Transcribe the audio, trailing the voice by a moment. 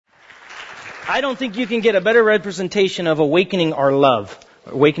I don't think you can get a better representation of awakening our love,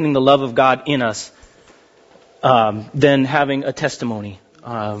 awakening the love of God in us, than having a testimony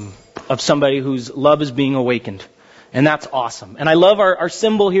of somebody whose love is being awakened. And that's awesome. And I love our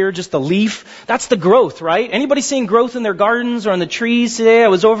symbol here, just the leaf. That's the growth, right? Anybody seeing growth in their gardens or on the trees today? I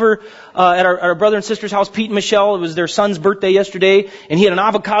was over at our brother and sister's house, Pete and Michelle. It was their son's birthday yesterday. And he had an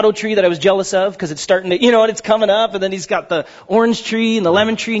avocado tree that I was jealous of because it's starting to, and it's coming up. And then he's got the orange tree and the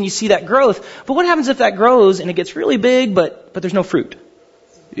lemon tree, and you see that growth. But what happens if that grows and it gets really big, but there's no fruit?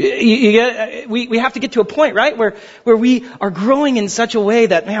 We have to get to a point, right, where we are growing in such a way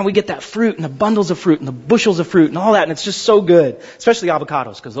that, man, we get that fruit and the bundles of fruit and the bushels of fruit and all that, and it's just so good, especially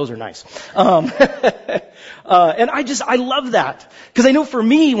avocados, because those are nice. And I love that, because I know for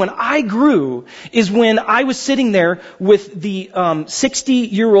me, when I grew, is when I was sitting there with the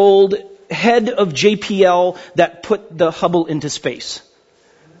 60-year-old head of JPL that put the Hubble into space,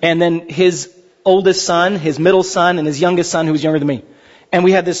 and then his oldest son, his middle son, and his youngest son, who was younger than me. And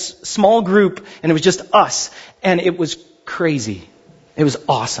we had this small group, and it was just us. And it was crazy. It was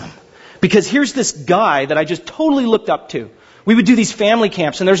awesome. Because here's this guy that I just totally looked up to. We would do these family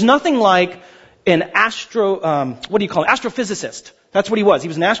camps, and there's nothing like an astrophysicist. That's what he was. He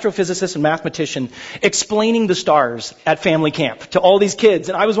was an astrophysicist and mathematician explaining the stars at family camp to all these kids.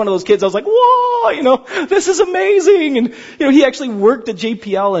 And I was one of those kids. I was like, whoa, this is amazing. And, he actually worked at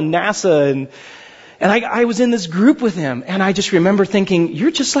JPL and NASA, and I was in this group with him, and I just remember thinking,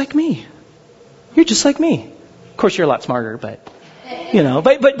 you're just like me. You're just like me. Of course, you're a lot smarter, but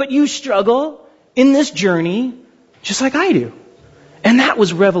you struggle in this journey just like I do. And that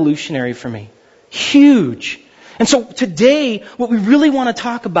was revolutionary for me. Huge. And so today, what we really want to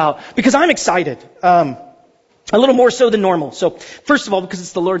talk about, because I'm excited, a little more so than normal. So first of all, because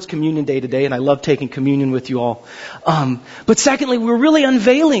it's the Lord's Communion Day today, and I love taking communion with you all. But secondly, we're really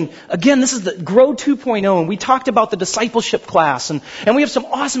unveiling, again, this is the Grow 2.0, and we talked about the discipleship class, and we have some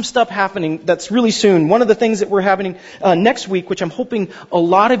awesome stuff happening that's really soon. One of the things that we're having next week, which I'm hoping a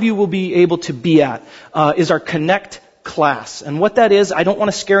lot of you will be able to be at, is our Connect class. And what that is, I don't want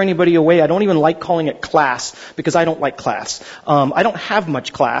to scare anybody away. I don't even like calling it class, because I don't like class. I don't have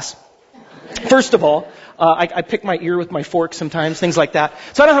much class. First of all, I pick my ear with my fork sometimes, things like that.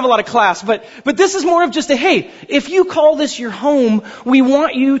 So I don't have a lot of class, but this is more of just hey, if you call this your home, we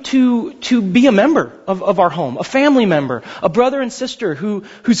want you to be a member of our home, a family member, a brother and sister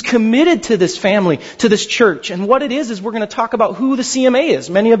who's committed to this family, to this church. And what it is we're going to talk about who the CMA is.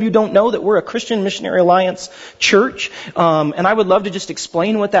 Many of you don't know that we're a Christian Missionary Alliance church, and I would love to just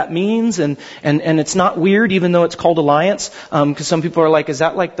explain what that means. And it's not weird, even though it's called Alliance, because some people are like, is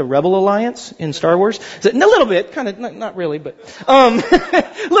that like the Rebel Alliance in Star Wars? A little bit, kind of, not really, but a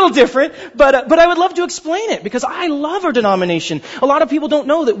little different. But I would love to explain it, because I love our denomination. A lot of people don't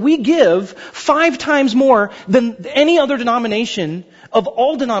know that we give 5 times more than any other denomination of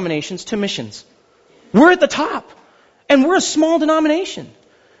all denominations to missions. We're at the top, and we're a small denomination.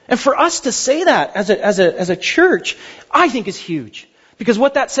 And for us to say that as a church, I think is huge, because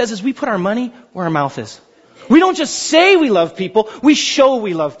what that says is we put our money where our mouth is. We don't just say we love people; we show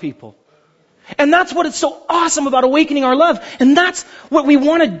we love people. And that's what is so awesome about awakening our love. And that's what we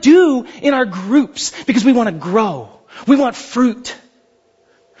want to do in our groups, because we want to grow. We want fruit.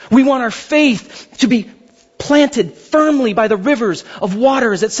 We want our faith to be planted firmly by the rivers of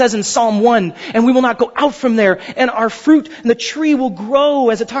water, as it says in Psalm 1. And we will not go out from there. And our fruit and the tree will grow,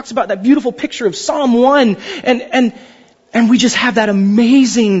 as it talks about that beautiful picture of Psalm 1. And we just have that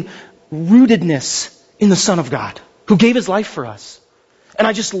amazing rootedness in the Son of God, who gave His life for us. And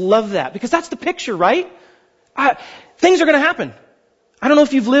I just love that, because that's the picture, right? Things are going to happen. I don't know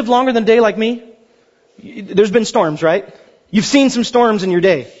if you've lived longer than a day like me. There's been storms, right? You've seen some storms in your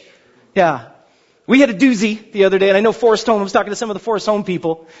day. Yeah. We had a doozy the other day, and I know Forest Home, I was talking to some of the Forest Home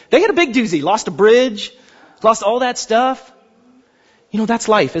people. They had a big doozy. Lost a bridge. Lost all that stuff. That's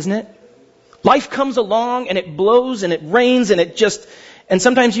life, isn't it? Life comes along, and it blows, and it rains, and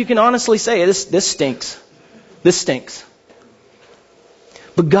sometimes you can honestly say, this stinks. This stinks.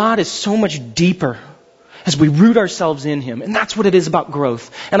 But God is so much deeper as we root ourselves in Him. And that's what it is about growth.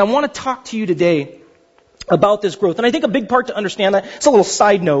 And I want to talk to you today about this growth. And I think a big part to understand that, it's a little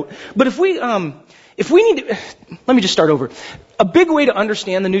side note, but if we need to, let me just start over. A big way to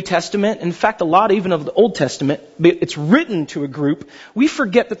understand the New Testament, in fact, a lot even of the Old Testament, it's written to a group. We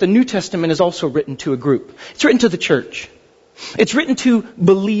forget that the New Testament is also written to a group. It's written to the church. It's written to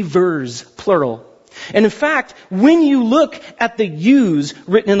believers, plural. And in fact, when you look at the U's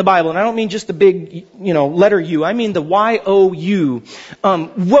written in the Bible, and I don't mean just the big, letter U, I mean the Y-O-U,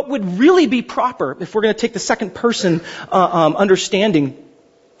 what would really be proper, if we're going to take the second person understanding,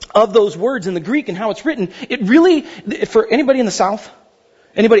 of those words in the Greek and how it's written, it really, for anybody in the South,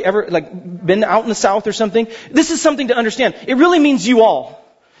 anybody ever been out in the South or something, this is something to understand. It really means you all.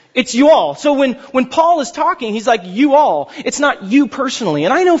 It's you all. So when Paul is talking, he's like, you all. It's not you personally.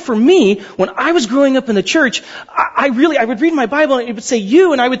 And I know for me, when I was growing up in the church, I would read my Bible and it would say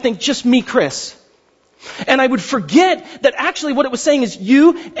you, and I would think just me, Chris. And I would forget that actually what it was saying is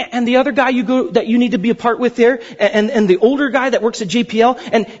you and the other guy that you need to be a part with there, and the older guy that works at JPL,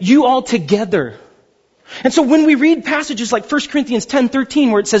 and you all together. And so when we read passages like 1 Corinthians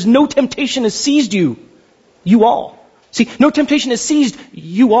 10:13, where it says, no temptation has seized you, you all. See, no temptation has seized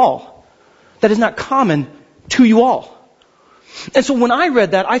you all. That is not common to you all. And so when I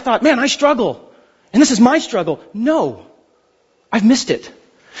read that, I thought, man, I struggle. And this is my struggle. No, I've missed it.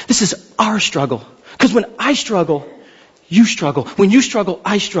 This is our struggle. Because when I struggle, you struggle. When you struggle,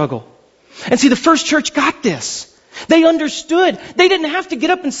 I struggle. And see, the first church got this. They understood. They didn't have to get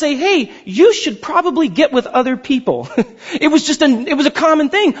up and say, hey, you should probably get with other people. It was a common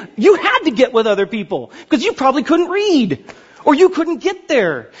thing. You had to get with other people because you probably couldn't read or you couldn't get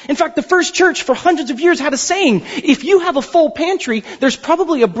there. In fact, the first church for hundreds of years had a saying, if you have a full pantry, there's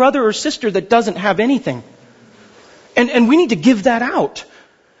probably a brother or sister that doesn't have anything. And we need to give that out.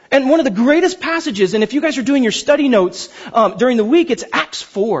 And one of the greatest passages, and if you guys are doing your study notes during the week, it's Acts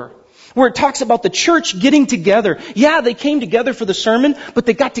 4. Where it talks about the church getting together. Yeah, they came together for the sermon, but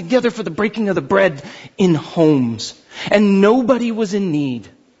they got together for the breaking of the bread in homes. And nobody was in need.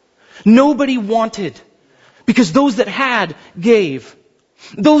 Nobody wanted. Because those that had gave.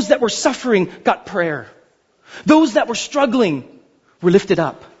 Those that were suffering got prayer. Those that were struggling were lifted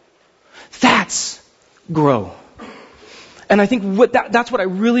up. That's grow. And I think that's what I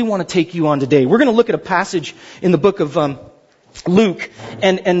really want to take you on today. We're going to look at a passage in the book of Luke,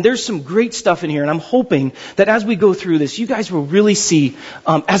 and there's some great stuff in here, and I'm hoping that as we go through this, you guys will really see,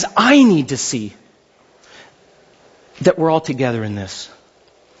 as I need to see, that we're all together in this.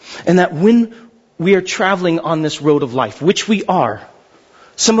 And that when we are traveling on this road of life, which we are,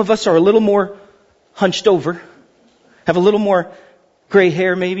 some of us are a little more hunched over, have a little more gray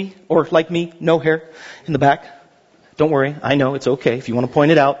hair maybe, or like me, no hair in the back. Don't worry, I know, it's okay if you want to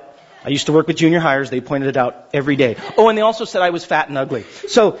point it out. I used to work with junior hires. They pointed it out every day. Oh, and they also said I was fat and ugly.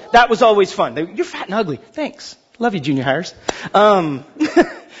 So that was always fun. You're fat and ugly. Thanks. Love you, junior hires.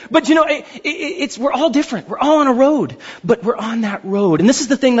 But you know, we're all different. We're all on a road. But we're on that road. And this is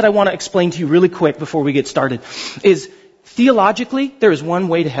the thing that I want to explain to you really quick before we get started. Is theologically, there is one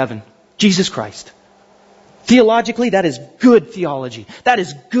way to heaven. Jesus Christ. Theologically, that is good theology. That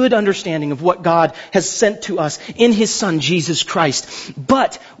is good understanding of what God has sent to us in His Son, Jesus Christ.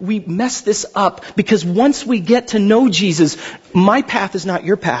 But we mess this up because once we get to know Jesus, my path is not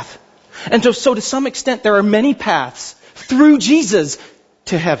your path. And so to some extent, there are many paths through Jesus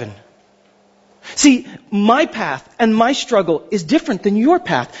to heaven. See, my path and my struggle is different than your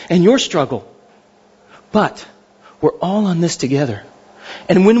path and your struggle. But we're all on this together.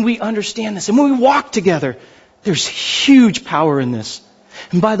 And when we understand this and when we walk together, there's huge power in this.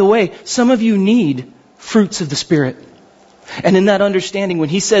 And by the way, some of you need fruits of the Spirit. And in that understanding, when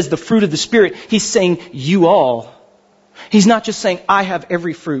He says the fruit of the Spirit, He's saying you all. He's not just saying I have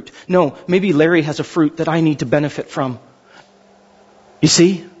every fruit. No, maybe Larry has a fruit that I need to benefit from. You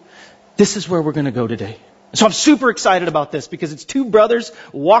see, this is where we're going to go today. So I'm super excited about this because it's two brothers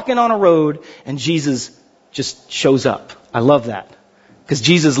walking on a road and Jesus just shows up. I love that. Because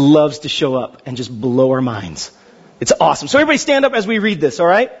Jesus loves to show up and just blow our minds. It's awesome. So everybody stand up as we read this, all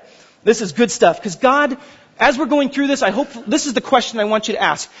right? This is good stuff. Because God, as we're going through this, I hope this is the question I want you to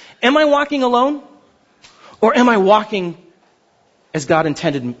ask. Am I walking alone? Or am I walking as God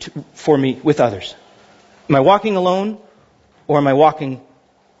intended for me with others? Am I walking alone? Or am I walking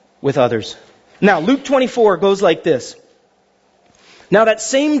with others? Now, Luke 24 goes like this. Now that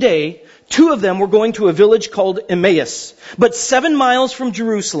same day, two of them were going to a village called Emmaus, but about 7 miles from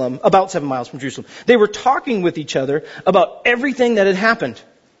Jerusalem. They were talking with each other about everything that had happened.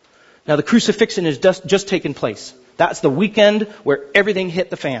 Now the crucifixion has just taken place. That's the weekend where everything hit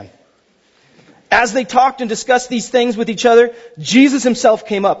the fan. As they talked and discussed these things with each other, Jesus Himself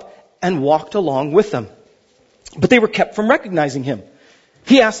came up and walked along with them. But they were kept from recognizing Him.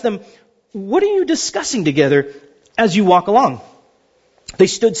 He asked them, "What are you discussing together as you walk along?" They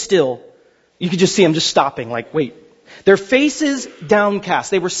stood still. You could just see them just stopping, like, wait. Their faces downcast.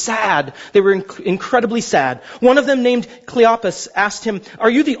 They were sad. They were incredibly sad. One of them, named Cleopas, asked Him, "Are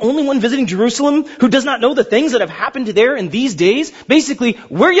you the only one visiting Jerusalem who does not know the things that have happened there in these days?" Basically,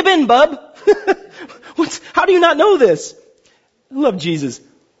 where you been, bub? How do you not know this? I love Jesus.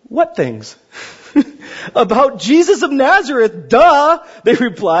 What things? About Jesus of Nazareth, duh, they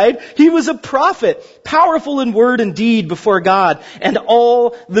replied. He was a prophet, powerful in word and deed before God and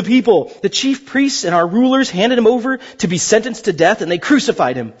all the people. The chief priests and our rulers handed him over to be sentenced to death, and they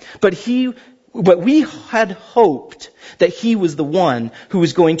crucified him. But we had hoped that he was the one who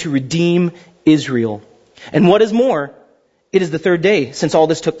was going to redeem Israel. And what is more, it is the third day since all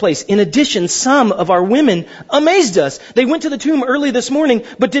this took place. In addition, some of our women amazed us. They went to the tomb early this morning,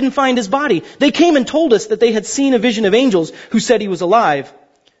 but didn't find his body. They came and told us that they had seen a vision of angels who said he was alive.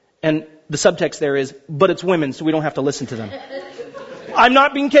 And the subtext there is, but it's women, so we don't have to listen to them. I'm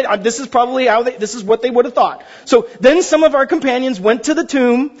not being kidding. This is probably this is what they would have thought. So then some of our companions went to the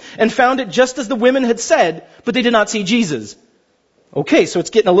tomb and found it just as the women had said, but they did not see Jesus. Okay, so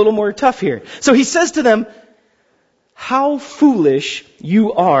it's getting a little more tough here. So he says to them, how foolish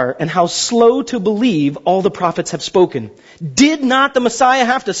you are and how slow to believe all the prophets have spoken. Did not the Messiah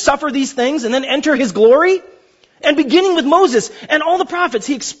have to suffer these things and then enter his glory? And beginning with Moses and all the prophets,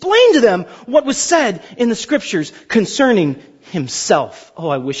 he explained to them what was said in the scriptures concerning himself. Oh,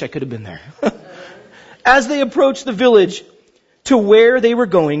 I wish I could have been there. As they approached the village to where they were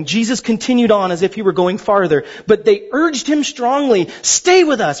going, Jesus continued on as if he were going farther. But they urged him strongly, stay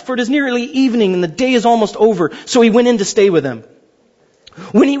with us, for it is nearly evening and the day is almost over. So he went in to stay with them.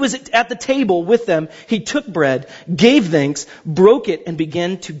 When he was at the table with them, he took bread, gave thanks, broke it, and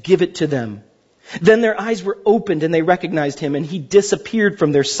began to give it to them. Then their eyes were opened and they recognized him, and he disappeared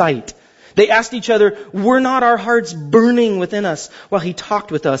from their sight. They asked each other, were not our hearts burning within us while he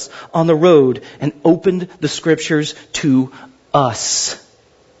talked with us on the road and opened the scriptures to us?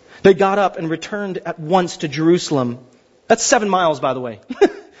 They got up and returned at once to Jerusalem. That's 7 miles, by the way.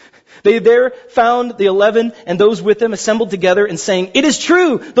 They there found the 11 and those with them assembled together and saying, it is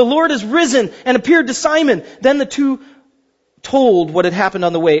true, the Lord is risen and appeared to Simon. Then the two told what had happened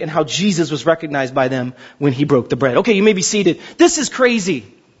on the way and how Jesus was recognized by them when he broke the bread. Okay, you may be seated. This is crazy.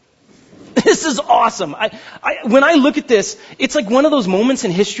 This is awesome. When I look at this, it's like one of those moments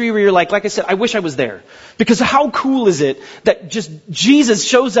in history where you're like I said, I wish I was there. Because how cool is it that just Jesus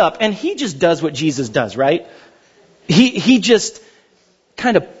shows up and he just does what Jesus does, right? He just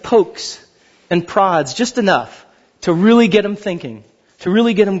kind of pokes and prods just enough to really get them thinking, to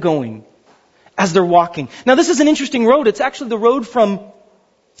really get them going as they're walking. Now this is an interesting road. It's actually the road from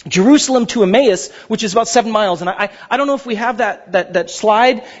Jerusalem to Emmaus, which is about 7 miles. And I don't know if we have that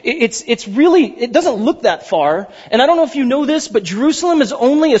slide. It's really, it doesn't look that far. And I don't know if you know this, but Jerusalem is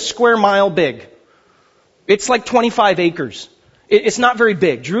only a square mile big. It's like 25 acres. It's not very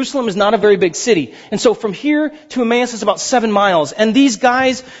big. Jerusalem is not a very big city. And so from here to Emmaus is about 7 miles. And these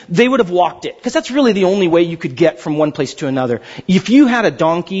guys, they would have walked it. Because that's really the only way you could get from one place to another. If you had a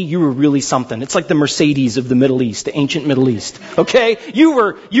donkey, you were really something. It's like the Mercedes of the Middle East, the ancient Middle East. Okay? You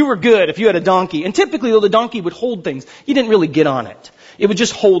were good if you had a donkey. And typically, though, the donkey would hold things. You didn't really get on it. It would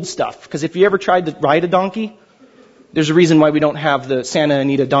just hold stuff. Because if you ever tried to ride a donkey, there's a reason why we don't have the Santa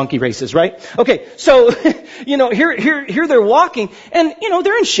Anita donkey races, right? Okay, so, here they're walking, and,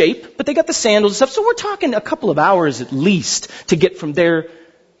 they're in shape, but they got the sandals and stuff, so we're talking a couple of hours at least to get from there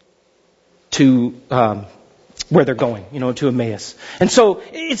to, where they're going, to Emmaus. And so,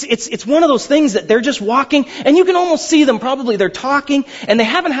 it's one of those things that they're just walking, and you can almost see them probably, they're talking, and they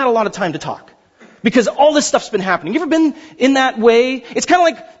haven't had a lot of time to talk. Because all this stuff's been happening. You ever been in that way? It's kind of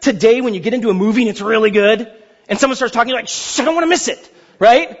like today when you get into a movie and it's really good. And someone starts talking, you're like, shh, I don't want to miss it,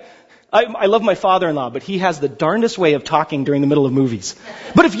 right? I love my father-in-law, but he has the darndest way of talking during the middle of movies.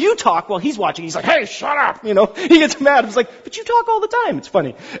 But if you talk while he's watching, he's like, hey, shut up, He gets mad. He's like, but you talk all the time. It's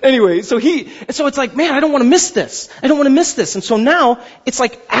funny. Anyway, so it's like, man, I don't want to miss this. I don't want to miss this. And so now it's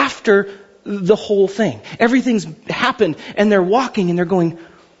like after the whole thing. Everything's happened, and they're walking, and they're going,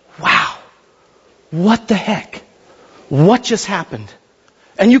 wow, what the heck? What just happened?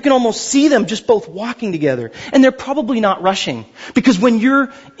 And you can almost see them just both walking together. And they're probably not rushing. Because when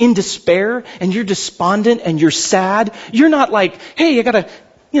you're in despair and you're despondent and you're sad, you're not like, hey, I gotta,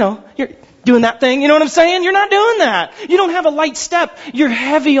 you're doing that thing. You know what I'm saying? You're not doing that. You don't have a light step. You're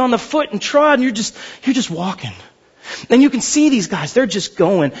heavy on the foot and trod and you're just walking. And you can see these guys, they're just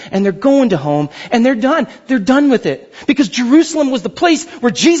going and they're going to home and they're done. They're done with it. Because Jerusalem was the place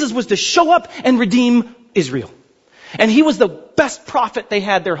where Jesus was to show up and redeem Israel. And he was the best prophet they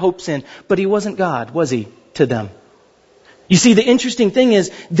had their hopes in. But he wasn't God, was he, to them? You see, the interesting thing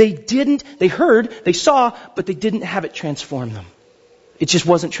is, they heard, they saw, but they didn't have it transform them. It just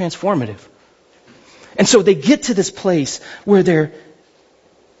wasn't transformative. And so they get to this place where they're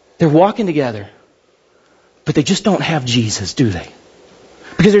walking together, but they just don't have Jesus, do they?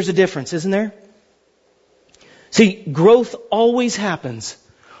 Because there's a difference, isn't there? See, growth always happens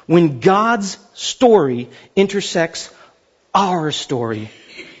when God's story intersects our story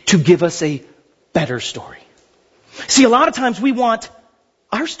to give us a better story. See, a lot of times we want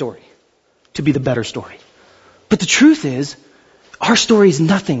our story to be the better story. But the truth is, our story is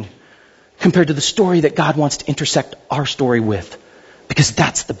nothing compared to the story that God wants to intersect our story with. Because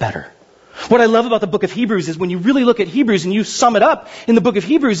that's the better. What I love about the book of Hebrews is when you really look at Hebrews and you sum it up in the book of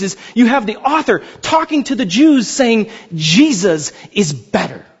Hebrews is you have the author talking to the Jews saying, Jesus is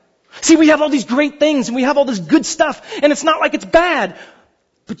better. See, we have all these great things and we have all this good stuff and it's not like it's bad,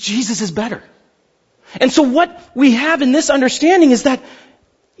 but Jesus is better. And so what we have in this understanding is that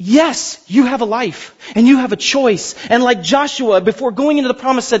yes, you have a life and you have a choice. And like Joshua, before going into the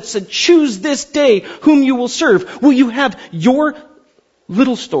promise, said, choose this day whom you will serve. Will you have your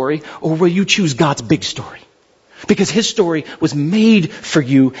little story or will you choose God's big story? Because His story was made for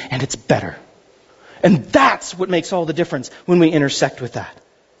you and it's better. And that's what makes all the difference when we intersect with that.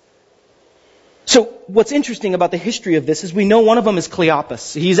 So what's interesting about the history of this is we know one of them is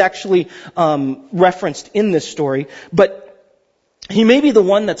Cleopas. He's actually referenced in this story, but he may be the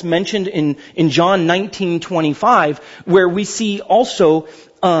one that's mentioned in John 19:25, where we see also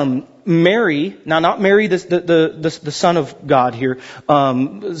Mary, now not Mary, the son of God here,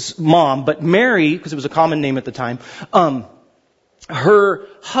 mom, but Mary, because it was a common name at the time, her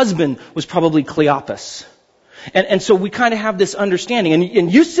husband was probably Cleopas. And so we kind of have this understanding.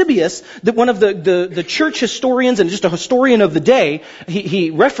 And Eusebius, that one of the church historians and just a historian of the day, he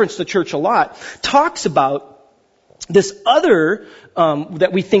referenced the church a lot, talks about this other,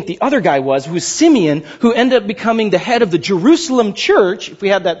 that we think the other guy was, who was Simeon, who ended up becoming the head of the Jerusalem church. If we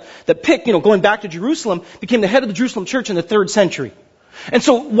had that pick, going back to Jerusalem, became the head of the Jerusalem church in the 3rd century. And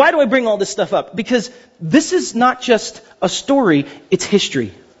so why do I bring all this stuff up? Because this is not just a story, it's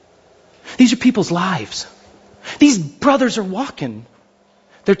history. These are people's lives. These brothers are walking,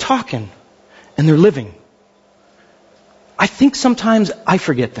 they're talking, and they're living. I think sometimes I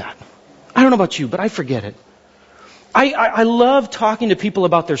forget that. I don't know about you, but I forget it. I love talking to people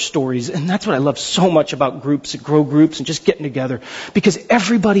about their stories, and that's what I love so much about groups, grow groups, and just getting together. Because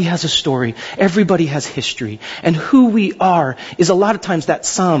everybody has a story, everybody has history, and who we are is a lot of times that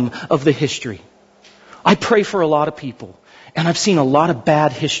sum of the history. I pray for a lot of people, and I've seen a lot of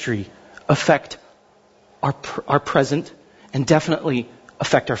bad history affect our present and definitely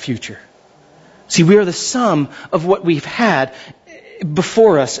affect our future. See, we are the sum of what we've had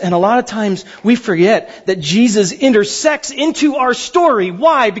before us. And a lot of times we forget that Jesus intersects into our story.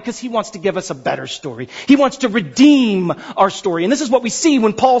 Why? Because He wants to give us a better story. He wants to redeem our story. And this is what we see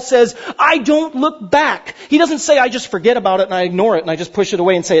when Paul says, I don't look back. He doesn't say, I just forget about it and I ignore it and I just push it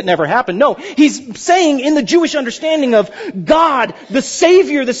away and say it never happened. No, he's saying in the Jewish understanding of God, the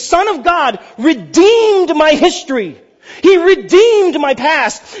Savior, the Son of God, redeemed my history. He redeemed my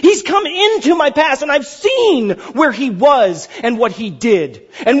past. He's come into my past and I've seen where He was and what He did.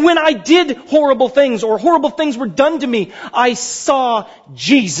 And when I did horrible things or horrible things were done to me, I saw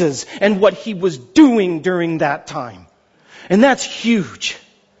Jesus and what He was doing during that time. And that's huge.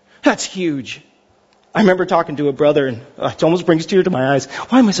 That's huge. I remember talking to a brother and it almost brings tears to my eyes.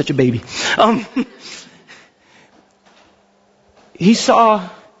 Why am I such a baby? He saw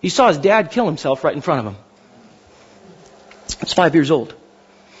his dad kill himself right in front of him. He was 5 years old.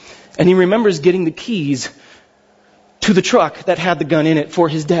 And he remembers getting the keys to the truck that had the gun in it for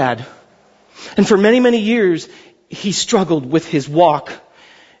his dad. And for many, many years, he struggled with his walk.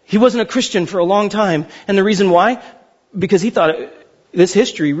 He wasn't a Christian for a long time. And the reason why? Because he thought this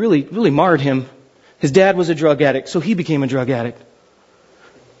history really, really marred him. His dad was a drug addict, so he became a drug addict.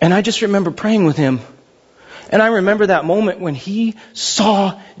 And I just remember praying with him. And I remember that moment when he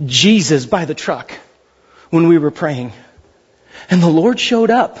saw Jesus by the truck when we were praying. And the Lord showed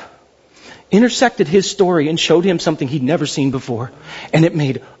up, intersected his story, and showed him something he'd never seen before. And it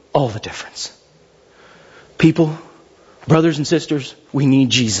made all the difference. People, brothers and sisters, we need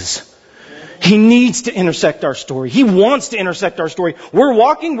Jesus. He needs to intersect our story. He wants to intersect our story. We're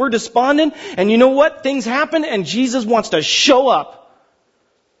walking, we're despondent, and you know what? Things happen, and Jesus wants to show up.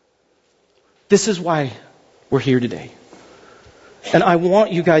 This is why we're here today. And I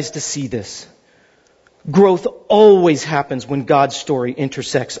want you guys to see this. Growth always happens when God's story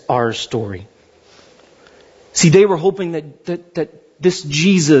intersects our story. See, they were hoping that this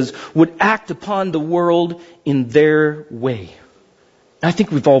Jesus would act upon the world in their way. I think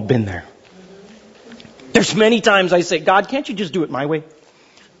we've all been there. There's many times I say, God, can't you just do it my way?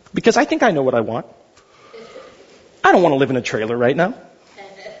 Because I think I know what I want. I don't want to live in a trailer right now.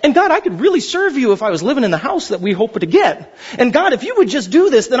 And God, I could really serve you if I was living in the house that we hope to get. And God, if you would just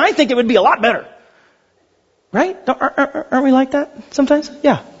do this, then I think it would be a lot better. Right? Aren't we like that sometimes?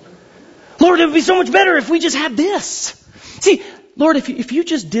 Yeah. Lord, it would be so much better if we just had this. See, Lord, if you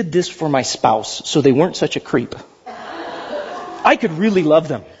just did this for my spouse so they weren't such a creep, I could really love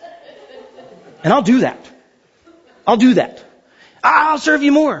them. And I'll do that. I'll do that. I'll serve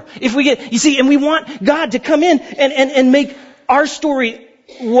you more. If we get, you see, and we want God to come in and make our story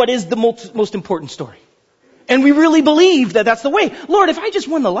what is the most important story. And we really believe that that's the way. Lord, if I just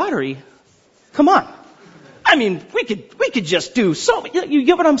won the lottery, come on. I mean, we could just do so. You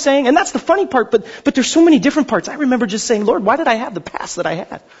get what I'm saying? And that's the funny part, but there's so many different parts. I remember just saying, Lord, why did I have the past that I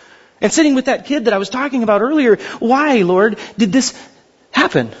had? And sitting with that kid that I was talking about earlier, why, Lord, did this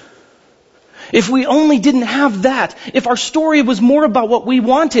happen? If we only didn't have that, if our story was more about what we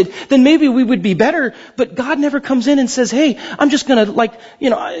wanted, then maybe we would be better. But God never comes in and says, hey, I'm just going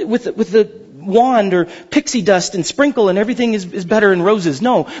to with the wand or pixie dust and sprinkle and everything is better in roses.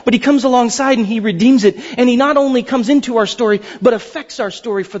 No, but He comes alongside and He redeems it. And He not only comes into our story, but affects our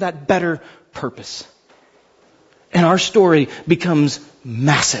story for that better purpose. And our story becomes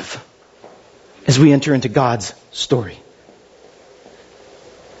massive as we enter into God's story.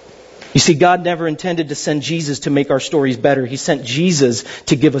 You see, God never intended to send Jesus to make our stories better. He sent Jesus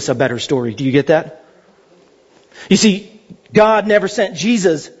to give us a better story. Do you get that? You see, God never sent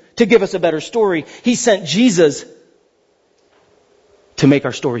Jesus to give us a better story. He sent Jesus to make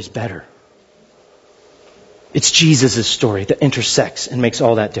our stories better. It's Jesus' story that intersects and makes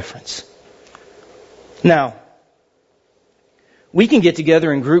all that difference. Now, we can get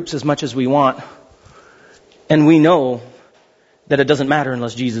together in groups as much as we want, and we know that it doesn't matter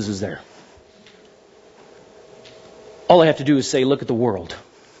unless Jesus is there. All I have to do is say, look at the world.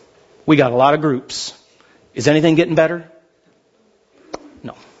 We got a lot of groups. Is anything getting better?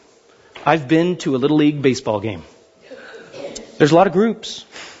 No. I've been to a Little League baseball game. There's a lot of groups.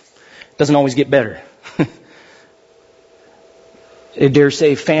 Doesn't always get better. I dare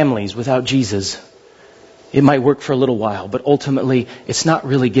say families without Jesus, it might work for a little while, but ultimately it's not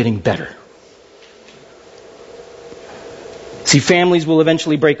really getting better. See, families will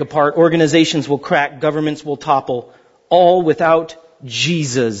eventually break apart, organizations will crack, governments will topple, all without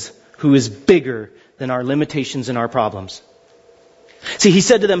Jesus, who is bigger than our limitations and our problems. See, He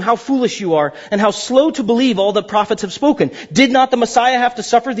said to them, how foolish you are, and how slow to believe all the prophets have spoken. Did not the Messiah have to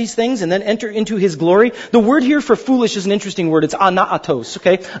suffer these things and then enter into His glory? The word here for foolish is an interesting word. It's anaitos,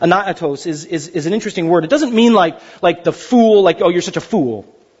 okay? Anaitos is an interesting word. It doesn't mean like the fool, like, oh, you're such a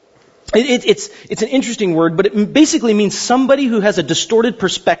fool. It's an interesting word, but it basically means somebody who has a distorted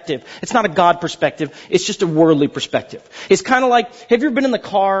perspective. It's not a God perspective. It's just a worldly perspective. It's kind of like, have you ever been in the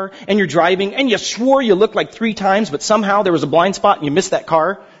car and you're driving and you swore you looked like 3 times, but somehow there was a blind spot and you missed that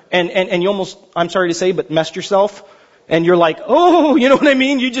car and you almost, I'm sorry to say, but messed yourself? And you're like, oh, you know what I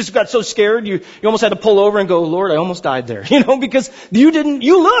mean? You just got so scared, you almost had to pull over and go, Lord, I almost died there. Because you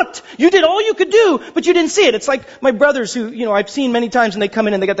looked. You did all you could do, but you didn't see it. It's like my brothers who, I've seen many times and they come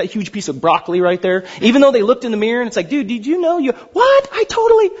in and they got that huge piece of broccoli right there. Even though they looked in the mirror and it's like, dude, did you know what? I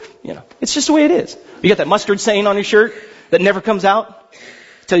totally, it's just the way it is. You got that mustard stain on your shirt that never comes out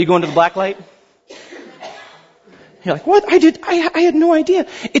until you go into the black light. You're like, what? I had no idea.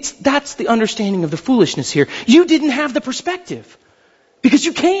 That's the understanding of the foolishness here. You didn't have the perspective. Because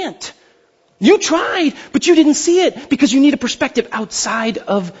you can't. You tried, but you didn't see it because you need a perspective outside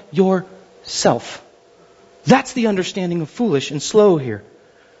of yourself. That's the understanding of foolish and slow here.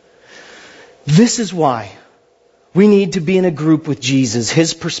 This is why we need to be in a group with Jesus.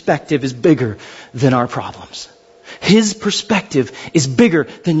 His perspective is bigger than our problems. His perspective is bigger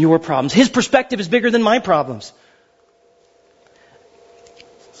than your problems. His perspective is bigger than my problems.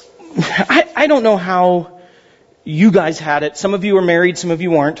 I don't know how you guys had it. Some of you are married, some of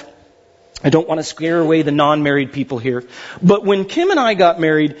you aren't. I don't want to scare away the non-married people here. But when Kim and I got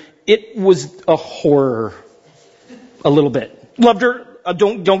married, it was a horror. A little bit. Loved her.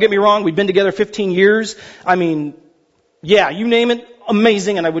 Don't get me wrong. We've been together 15 years. I mean, yeah, you name it,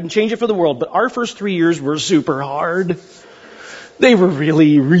 amazing, and I wouldn't change it for the world. But our first 3 years were super hard. They were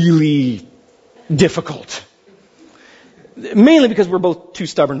really, really difficult. Mainly because we're both 2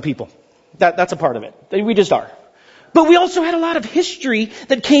 stubborn people. That's a part of it. We just are. But we also had a lot of history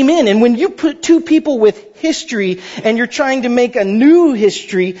that came in. And when you put 2 people with history and you're trying to make a new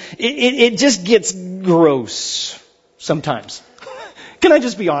history, it just gets gross sometimes. Can I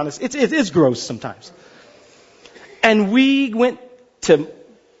just be honest? It's gross sometimes. And we went to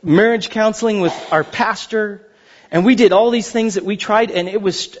marriage counseling with our pastor. And we did all these things that we tried.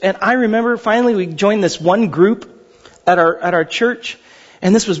 And I remember finally we joined this one group at our church,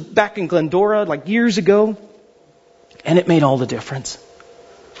 and this was back in Glendora, like years ago, and it made all the difference.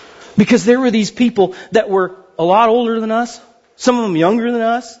 Because there were these people that were a lot older than us, some of them younger than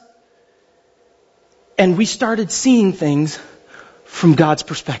us, And we started seeing things from God's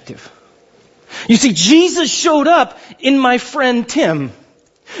perspective. You see, Jesus showed up in my friend Tim.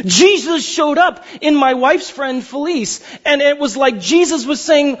 Jesus showed up in my wife's friend Felice. And it was like Jesus was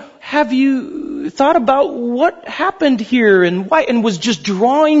saying, have you thought about what happened here and why? And was just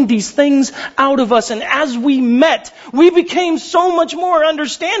drawing these things out of us. And as we met, we became so much more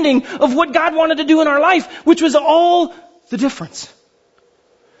understanding of what God wanted to do in our life, which was all the difference.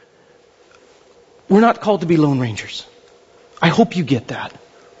 We're not called to be lone rangers. I hope you get that.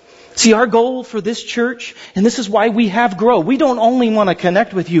 See, our goal for this church, and this is why we have Grow. We don't only want to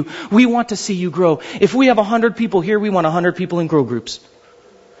connect with you. We want to see you grow. If we have 100 people here, we want 100 people in Grow groups.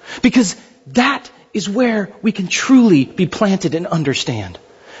 Because that is where we can truly be planted and understand.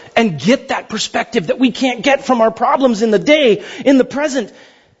 And get that perspective that we can't get from our problems in the day, in the present.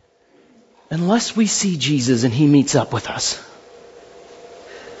 Unless we see Jesus and He meets up with us.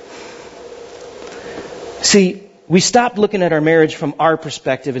 See, we stopped looking at our marriage from our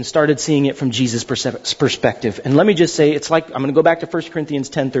perspective and started seeing it from Jesus' perspective. And let me just say, it's like, I'm going to go back to 1 Corinthians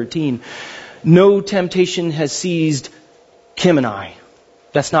 10:13. No temptation has seized Kim and I.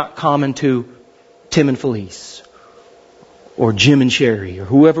 That's not common to Tim and Felice, or Jim and Sherry, or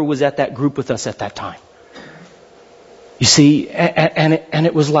whoever was at that group with us at that time. You see, and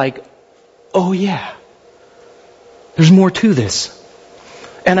it was like, oh yeah, there's more to this.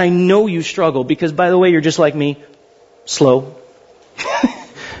 And I know you struggle because, by the way, you're just like me. Slow.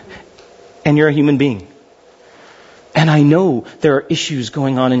 And you're a human being. And I know there are issues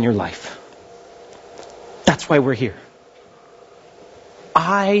going on in your life. That's why we're here.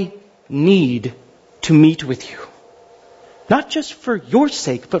 I need to meet with you. Not just for your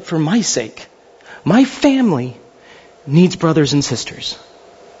sake, but for my sake. My family needs brothers and sisters.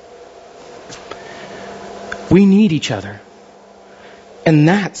 We need each other. And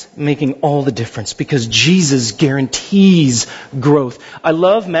that's making all the difference because Jesus guarantees growth. I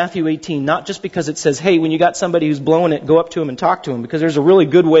love Matthew 18, not just because it says, hey, when you got somebody who's blowing it, go up to him and talk to him, because there's a really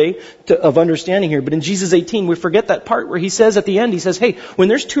good way of understanding here. But in Jesus 18, we forget that part where He says at the end, He says, hey, when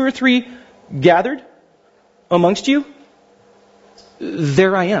there's 2 or 3 gathered amongst you,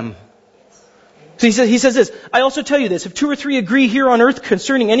 there I am. So he says this, I also tell you this, if 2 or 3 agree here on earth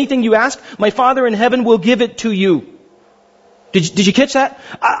concerning anything you ask, my Father in heaven will give it to you. Did you catch that?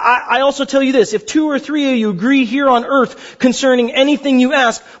 I also tell you this, if 2 or 3 of you agree here on earth concerning anything you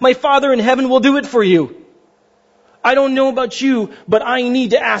ask, my Father in heaven will do it for you. I don't know about you, but I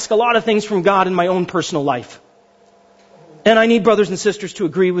need to ask a lot of things from God in my own personal life. And I need brothers and sisters to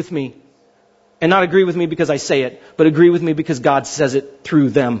agree with me. And not agree with me because I say it, but agree with me because God says it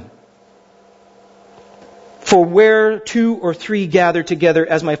through them. For where 2 or 3 gather together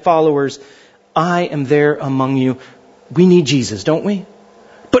as my followers, I am there among you. We need Jesus, don't we?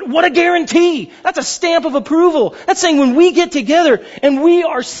 But what a guarantee! That's a stamp of approval. That's saying when we get together and we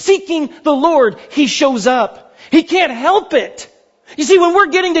are seeking the Lord, He shows up. He can't help it. You see, when we're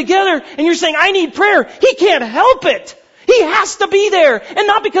getting together and you're saying, I need prayer, He can't help it. He has to be there. And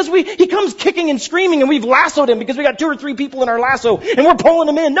not because He comes kicking and screaming and we've lassoed Him because we got 2 or 3 people in our lasso and we're pulling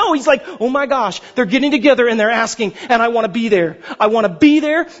Him in. No, He's like, oh my gosh, they're getting together and they're asking, and I want to be there. I want to be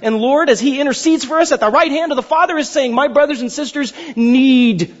there. And Lord, as He intercedes for us at the right hand of the Father, is saying, my brothers and sisters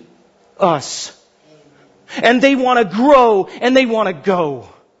need us. And they want to grow and they want to go.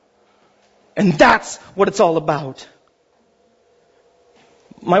 And that's what it's all about.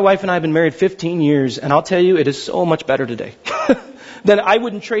 My wife and I have been married 15 years, and I'll tell you, it is so much better today. Then I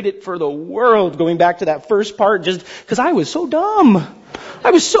wouldn't trade it for the world, going back to that first part, just because I was so dumb.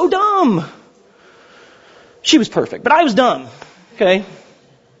 I was so dumb. She was perfect, but I was dumb. Okay?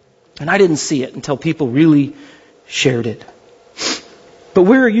 And I didn't see it until people really shared it. But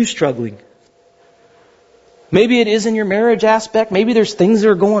where are you struggling? Maybe it is in your marriage aspect. Maybe there's things that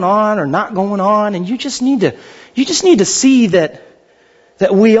are going on or not going on, and you just need to see that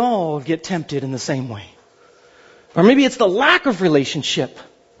we all get tempted in the same way. Or maybe it's the lack of relationship.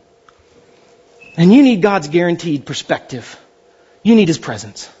 And you need God's guaranteed perspective. You need His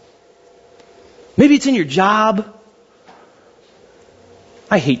presence. Maybe it's in your job.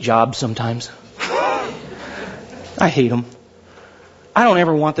 I hate jobs sometimes. I hate them. I don't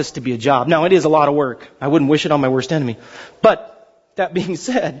ever want this to be a job. Now, it is a lot of work. I wouldn't wish it on my worst enemy. But that being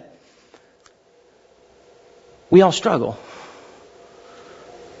said, we all struggle.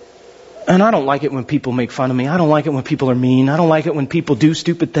 And I don't like it when people make fun of me. I don't like it when people are mean. I don't like it when people do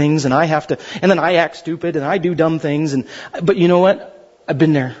stupid things and then I act stupid and I do dumb things. But you know what? I've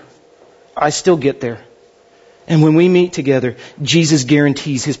been there. I still get there. And when we meet together, Jesus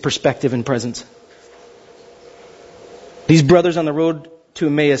guarantees His perspective and presence. These brothers on the road to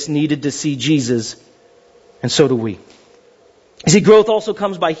Emmaus needed to see Jesus And so do we. You see, growth also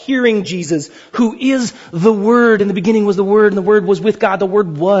comes by hearing Jesus, who is the Word. In the beginning was the Word, and the Word was with God. The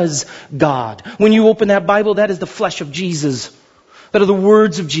Word was God. When you open that Bible, that is the flesh of Jesus. That are the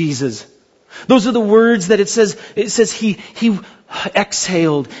words of Jesus. Those are the words that it says He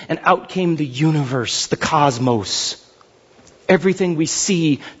exhaled and out came the universe, the cosmos. Everything we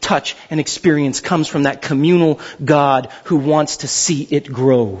see, touch, and experience comes from that communal God who wants to see it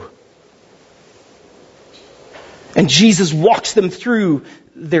grow. And Jesus walks them through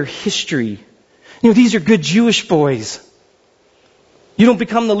their history. These are good Jewish boys. You don't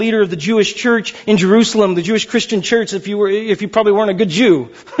become the leader of the Jewish church in Jerusalem, the Jewish Christian church, if you probably weren't a good Jew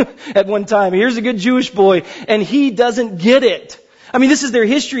at one time. Here's a good Jewish boy, and he doesn't get it. This is their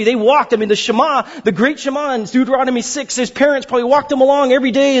history. They walked. The Shema, the great Shema in Deuteronomy 6, his parents probably walked him along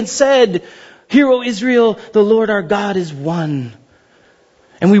every day and said, "Hear, O Israel, the Lord our God is one."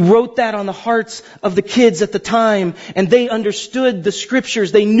 And we wrote that on the hearts of the kids at the time, and they understood the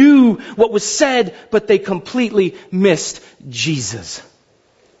scriptures. They knew what was said, but they completely missed Jesus.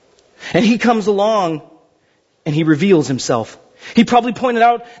 And he comes along and he reveals himself. He probably pointed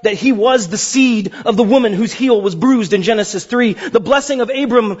out that he was the seed of the woman whose heel was bruised in Genesis 3. The blessing of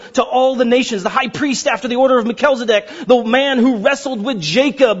Abram to all the nations. The high priest after the order of Melchizedek. The man who wrestled with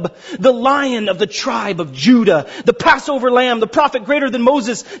Jacob. The lion of the tribe of Judah. The Passover lamb. The prophet greater than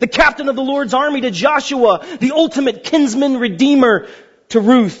Moses. The captain of the Lord's army to Joshua. The ultimate kinsman redeemer to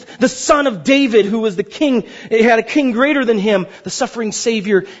Ruth. The son of David who was the king. He had a king greater than him. The suffering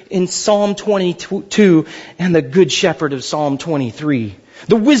Savior in Psalm 22 and the good shepherd of Psalm 23.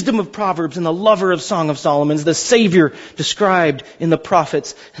 The wisdom of Proverbs and the lover of Song of Solomon. The Savior described in the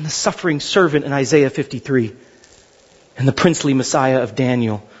prophets and the suffering servant in Isaiah 53. And the princely Messiah of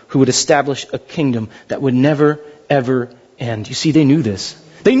Daniel who would establish a kingdom that would never ever end. You see, they knew this.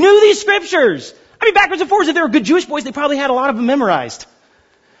 They knew these scriptures. Backwards and forwards, if they were good Jewish boys, they probably had a lot of them memorized.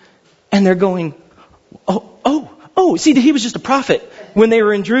 And they're going, see, he was just a prophet when they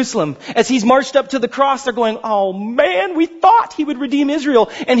were in Jerusalem. As he's marched up to the cross, they're going, oh man, we thought he would redeem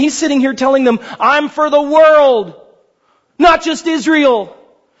Israel. And he's sitting here telling them, I'm for the world, not just Israel.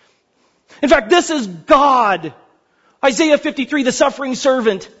 In fact, this is God. Isaiah 53, the suffering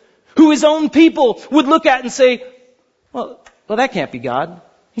servant, who his own people would look at and say, well, that can't be God.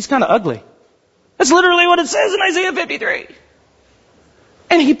 He's kind of ugly. That's literally what it says in Isaiah 53.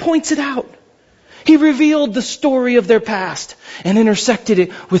 And he points it out. He revealed the story of their past and intersected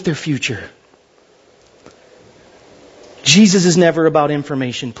it with their future. Jesus is never about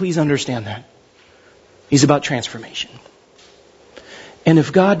information. Please understand that. He's about transformation. And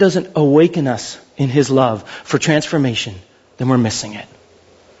if God doesn't awaken us in His love for transformation, then we're missing it.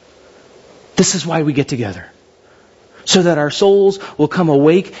 This is why we get together. So that our souls will come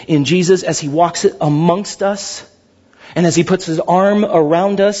awake in Jesus as He walks amongst us. And as He puts His arm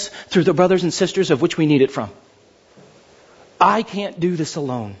around us through the brothers and sisters of which we need it from. I can't do this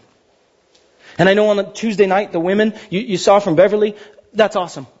alone. And I know on a Tuesday night, the women you saw from Beverly, that's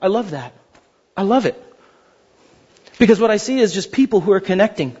awesome. I love that. I love it. Because what I see is just people who are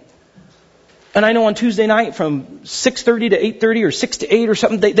connecting. And I know on Tuesday night from 6:30 to 8:30 or 6 to 8 or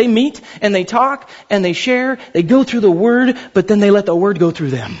something, they meet and they talk and they share. They go through the Word, but then they let the Word go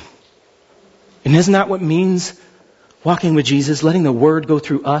through them. And isn't that what it means? Walking with Jesus, letting the Word go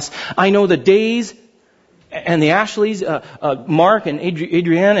through us. I know the Days and the Ashleys, Mark and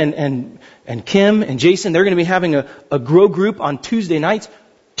Adrienne and Kim and Jason, they're going to be having a grow group on Tuesday nights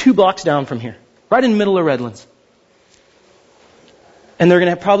 2 blocks down from here. Right in the middle of Redlands. And they're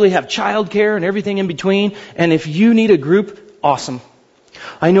going to probably have childcare and everything in between. And if you need a group, awesome.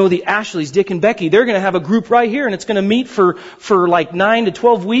 I know the Ashleys, Dick and Becky, they're going to have a group right here, and it's going to meet for like 9 to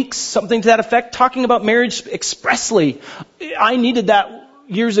 12 weeks, something to that effect, talking about marriage expressly. I needed that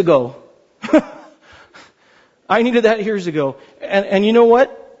years ago. I needed that years ago. And you know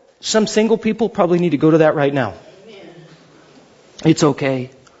what? Some single people probably need to go to that right now. It's okay.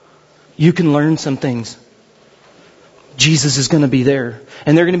 You can learn some things. Jesus is going to be there.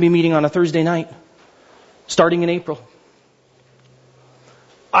 And they're going to be meeting on a Thursday night, starting in April.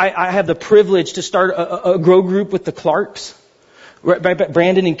 I have the privilege to start a grow group with the Clarks,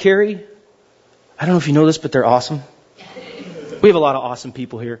 Brandon and Carrie. I don't know if you know this, but they're awesome. We have a lot of awesome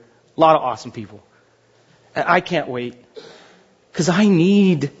people here. A lot of awesome people. And I can't wait. Because I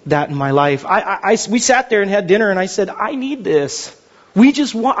need that in my life. We sat there and had dinner and I said, I need this. We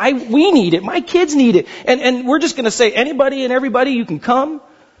need it. My kids need it. And we're just going to say, anybody and everybody, you can come.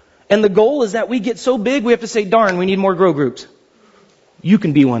 And the goal is that we get so big, we have to say, darn, we need more grow groups. You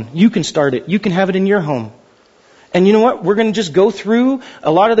can be one. You can start it. You can have it in your home. And you know what? We're going to just go through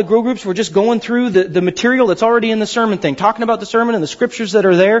a lot of the grow groups. We're just going through the material that's already in the sermon thing, talking about the sermon and the scriptures that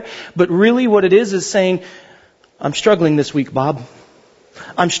are there. But really what it is saying, I'm struggling this week, Bob.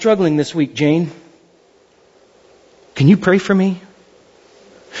 I'm struggling this week, Jane. Can you pray for me?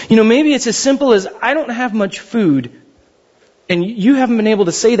 You know, maybe it's as simple as I don't have much food. And you haven't been able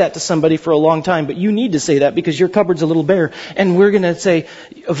to say that to somebody for a long time, but you need to say that because your cupboard's a little bare. And we're going to say,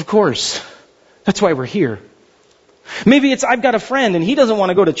 of course. That's why we're here. Maybe it's I've got a friend and he doesn't want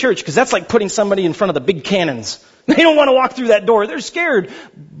to go to church because that's like putting somebody in front of the big cannons. They don't want to walk through that door. They're scared.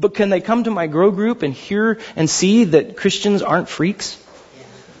 But can they come to my grow group and hear and see that Christians aren't freaks?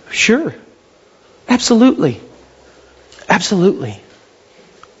 Sure. Absolutely. Absolutely.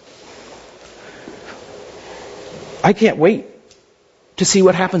 I can't wait to see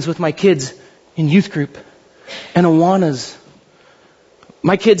what happens with my kids in youth group and Awanas.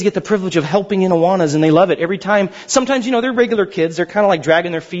 My kids get the privilege of helping in Awanas and they love it every time. Sometimes, you know, they're regular kids. They're kind of like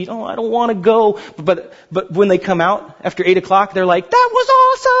dragging their feet. Oh, I don't want to go. But when they come out after 8 o'clock, they're like, that was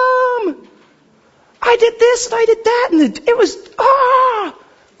awesome. I did this and I did that. And it was,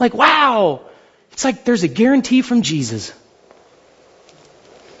 like, wow. It's like there's a guarantee from Jesus.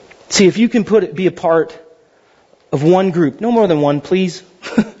 See, if you can be a part of one group, no more than one, please.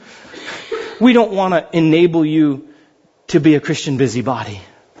 We don't want to enable you to be a Christian busybody.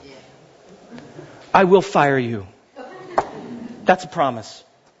 I will fire you. That's a promise.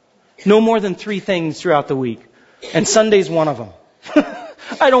 No more than 3 things throughout the week. And Sunday's one of them.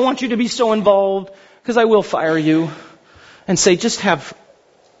 I don't want you to be so involved because I will fire you and say just have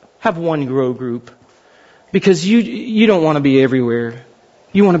one grow group because you don't want to be everywhere.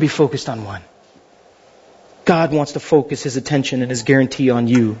 You want to be focused on one. God wants to focus His attention and His guarantee on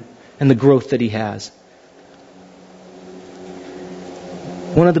you and the growth that He has.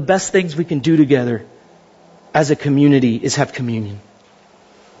 One of the best things we can do together as a community is have communion.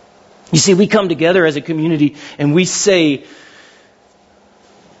 You see, we come together as a community and we say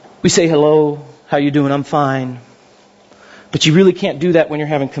hello, how you doing? I'm fine. But you really can't do that when you're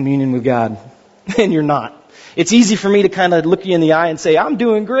having communion with God. And you're not. It's easy for me to kind of look you in the eye and say, I'm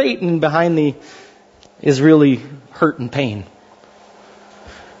doing great, and behind me is really hurt and pain.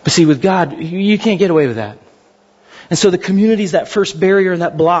 But see, with God, you can't get away with that. And so the community is that first barrier and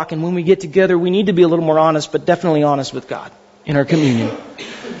that block. And when we get together, we need to be a little more honest, but definitely honest with God in our communion.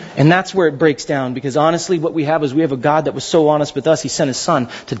 And that's where it breaks down. Because honestly, what we have is we have a God that was so honest with us. He sent His Son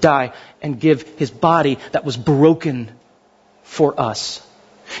to die and give His body that was broken for us.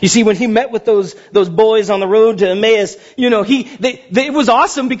 You see, when He met with those boys on the road to Emmaus, you know, it was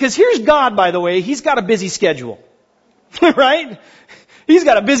awesome because here's God, by the way. He's got a busy schedule. Right? He's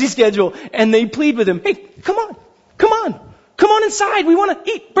got a busy schedule. And they plead with Him, hey, come on inside. We want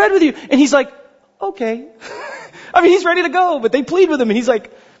to eat bread with you. And He's like, okay. I mean, He's ready to go, but they plead with Him and He's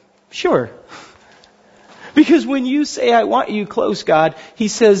like, sure. Because when you say, I want you close, God, He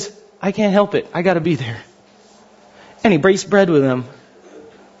says, I can't help it. I got to be there. And He breaks bread with them.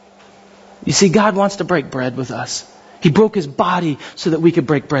 You see, God wants to break bread with us. He broke His body so that we could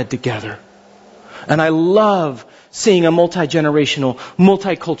break bread together. And I love seeing a multi-generational,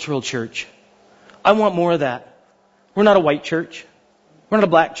 multicultural church. I want more of that. We're not a white church. We're not a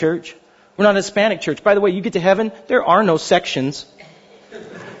black church. We're not a Hispanic church. By the way, you get to heaven, there are no sections.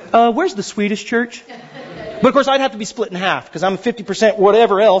 Where's the Swedish church? But of course, I'd have to be split in half because I'm 50%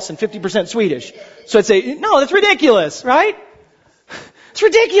 whatever else and 50% Swedish. So I'd say, no, that's ridiculous, right? It's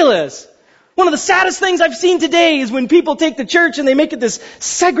ridiculous. One of the saddest things I've seen today is when people take the church and they make it this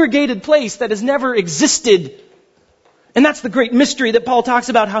segregated place that has never existed. And that's the great mystery that Paul talks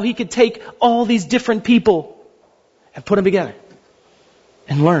about, how he could take all these different people and put them together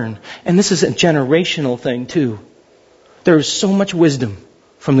and learn. And this is a generational thing too. There is so much wisdom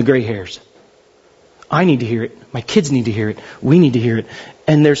from the gray hairs. I need to hear it. My kids need to hear it. We need to hear it.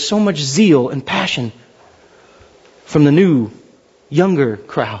 And there's so much zeal and passion from the new, younger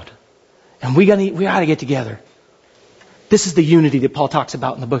crowd. And we got to get together. This is the unity that Paul talks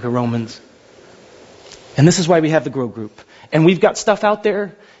about in the book of Romans. And this is why we have the Grow Group. And we've got stuff out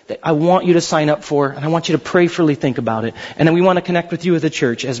there that I want you to sign up for, and I want you to prayerfully think about it. And then we want to connect with you as a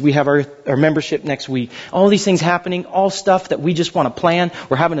church as we have our membership next week. All these things happening, all stuff that we just want to plan.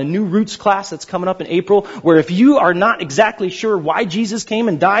 We're having a new Roots class that's coming up in April, where if you are not exactly sure why Jesus came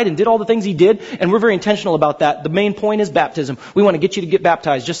and died and did all the things He did, and we're very intentional about that, the main point is baptism. We want to get you to get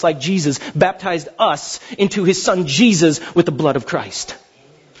baptized, just like Jesus baptized us into His Son Jesus with the blood of Christ.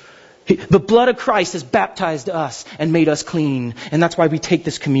 The blood of Christ has baptized us and made us clean. And that's why we take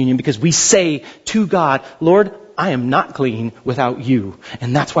this communion, because we say to God, Lord, I am not clean without You.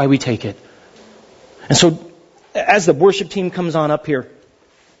 And that's why we take it. And so as the worship team comes on up here,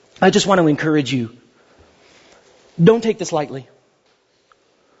 I just want to encourage you. Don't take this lightly.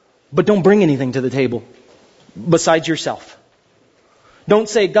 But don't bring anything to the table besides yourself. Don't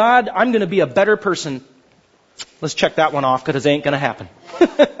say, God, I'm going to be a better person. Let's check that one off because it ain't going to happen.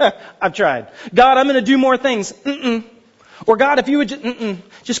 I've tried. God, I'm going to do more things. Mm-mm. Or God, if you would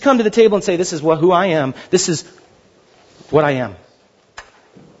just come to the table and say, this is who I am. This is what I am.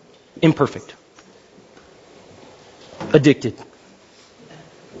 Imperfect. Addicted.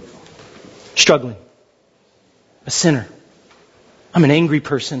 Struggling. A sinner. I'm an angry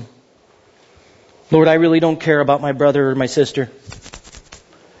person. Lord, I really don't care about my brother or my sister.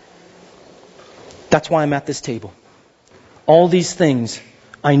 That's why I'm at this table. All these things,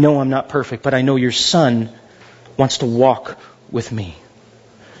 I know I'm not perfect, but I know your Son wants to walk with me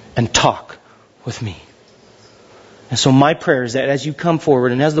and talk with me. And so my prayer is that as you come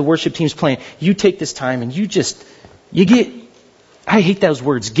forward and as the worship team's playing, you take this time and you get, I hate those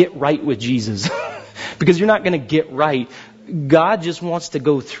words, get right with Jesus. Because you're not going to get right. God just wants to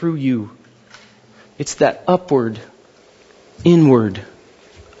go through you. It's that upward, inward,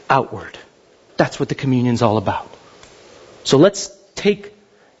 outward. That's what the communion's all about. So let's take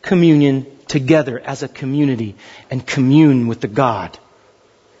communion together as a community and commune with the God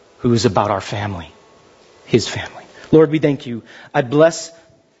who is about our family, His family. Lord, we thank you. I bless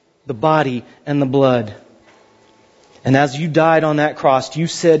the body and the blood. And as you died on that cross, you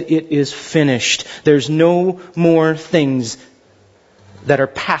said it is finished. There's no more things that are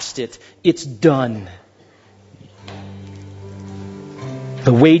past it. It's done.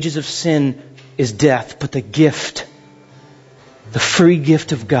 The wages of sin is death, but the gift, the free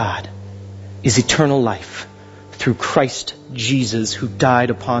gift of God, is eternal life through Christ Jesus, who died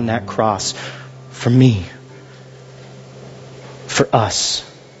upon that cross for me, for us,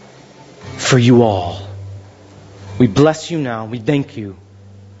 for you all. We bless you now. We thank you.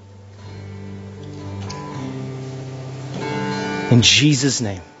 In Jesus'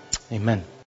 name, amen.